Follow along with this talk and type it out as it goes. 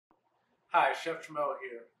Hi, Chef Trimell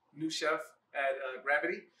here, new chef at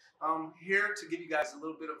Gravity. Here to give you guys a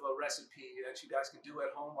little bit of a recipe that you guys can do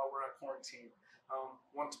at home while we're on quarantine.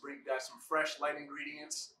 Want to bring you guys some fresh, light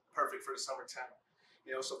ingredients, perfect for the summertime.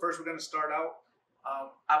 So first we're going to start out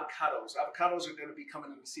avocados. Avocados are going to be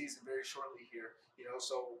coming into season very shortly here.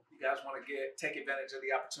 So you guys want to take advantage of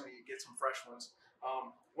the opportunity to get some fresh ones.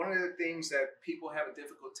 One of the things that people have a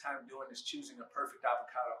difficult time doing is choosing a perfect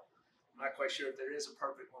avocado. I'm not quite sure if there is a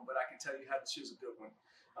perfect one, but I can tell you how to choose a good one.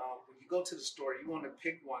 When you go to the store, you want to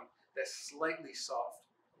pick one that's slightly soft,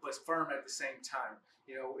 but firm at the same time.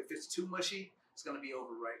 If it's too mushy, it's going to be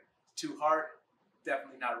overripe. Too hard,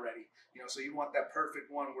 definitely not ready. So you want that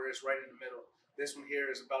perfect one where it's right in the middle. This one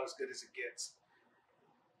here is about as good as it gets.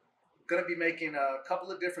 I'm going to be making a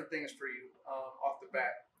couple of different things for you off the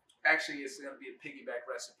bat. Actually, it's going to be a piggyback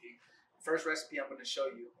recipe. First recipe I'm going to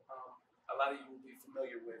show you, a lot of you will be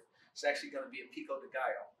familiar with. It's actually going to be a Pico De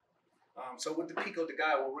Gallo. So with the Pico De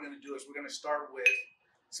Gallo, what we're going to do is we're going to start with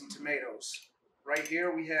some tomatoes. Right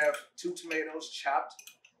here we have 2 tomatoes chopped,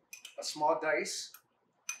 a small dice,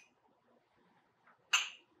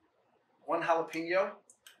 1 jalapeno,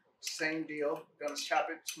 same deal. Going to chop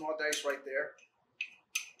it, small dice right there.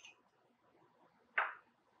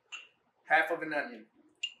 Half of an onion.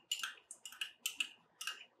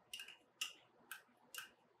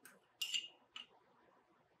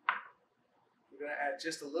 We're going to add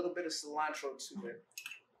just a little bit of cilantro to it.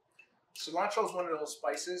 Cilantro is one of those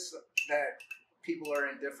spices that people are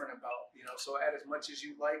indifferent about, so add as much as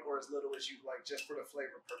you like or as little as you like, just for the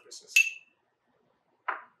flavor purposes.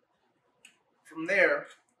 From there,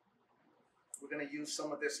 we're going to use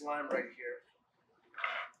some of this lime right here.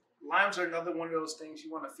 Limes are another one of those things you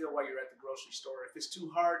want to feel while you're at the grocery store. If it's too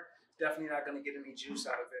hard, definitely not going to get any juice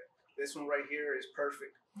out of it. This one right here is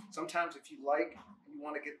perfect. Sometimes if you want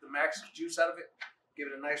to get the max juice out of it, give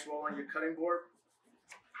it a nice roll on your cutting board.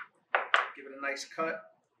 Give it a nice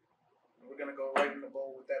cut. And we're going to go right in the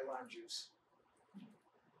bowl with that lime juice.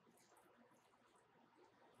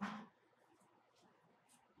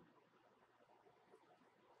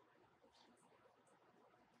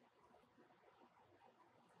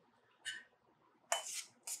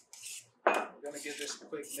 We're going to give this a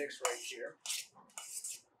quick mix right here.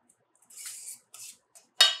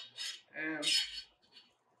 And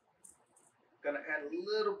going to add a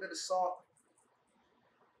little bit of salt,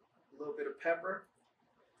 a little bit of pepper,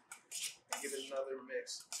 and give it another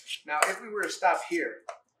mix. Now, if we were to stop here,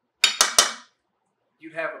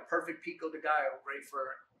 you'd have a perfect Pico De Gallo, great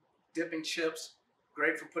for dipping chips,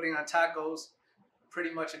 great for putting on tacos,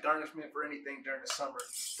 pretty much a garnishment for anything during the summer.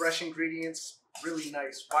 Fresh ingredients, really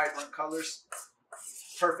nice, vibrant colors,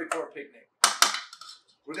 perfect for a picnic.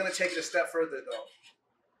 We're going to take it a step further though.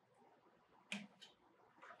 I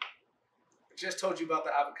just told you about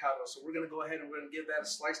the avocado, so we're going to go ahead and we're going to give that a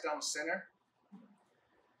slice down the center.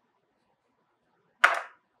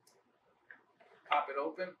 Pop it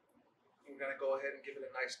open. We're going to go ahead and give it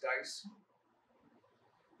a nice dice.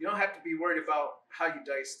 You don't have to be worried about how you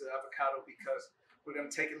dice the avocado because we're going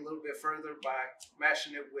to take it a little bit further by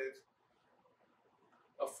mashing it with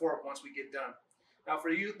a fork once we get done. Now for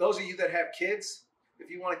you, those of you that have kids,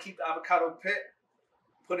 if you want to keep the avocado pit,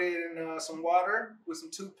 put it in some water with some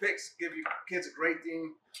toothpicks. Give your kids a great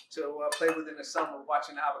thing to play with in the summer,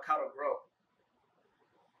 watching the avocado grow.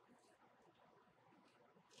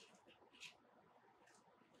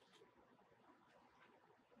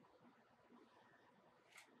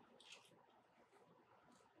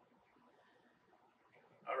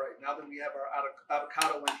 All right, now that we have our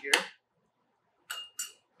avocado in here,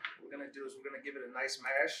 what we're going to do is we're going to give it a nice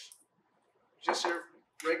mash. Just your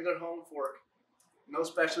regular home fork. No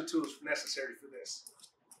special tools necessary for this.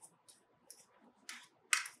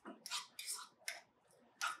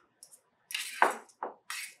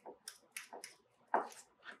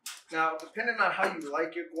 Now, depending on how you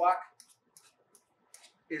like your guac,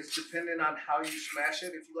 is dependent on how you smash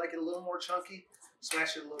it. If you like it a little more chunky,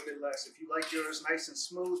 smash it a little bit less. If you like yours nice and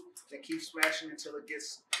smooth, then keep smashing until it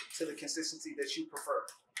gets to the consistency that you prefer.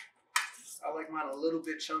 I like mine a little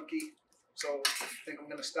bit chunky, so I think I'm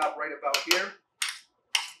going to stop right about here.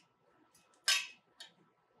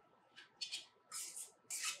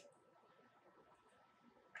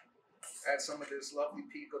 Add some of this lovely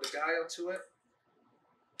Pico De Gallo to it.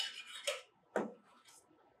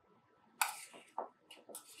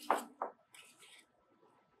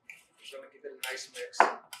 Just going to give it a nice mix.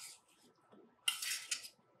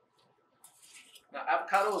 Now,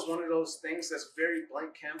 avocado is one of those things that's very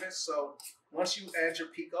blank canvas, so once you add your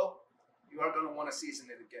pico, you are going to want to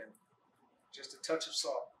season it again. Just a touch of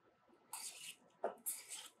salt.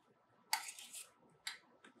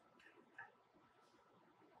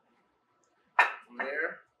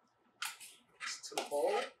 to the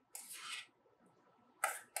bowl.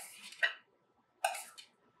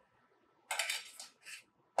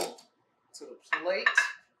 To the plate.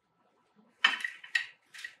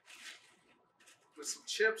 With some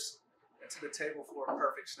chips, and to the table for a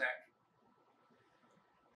perfect snack.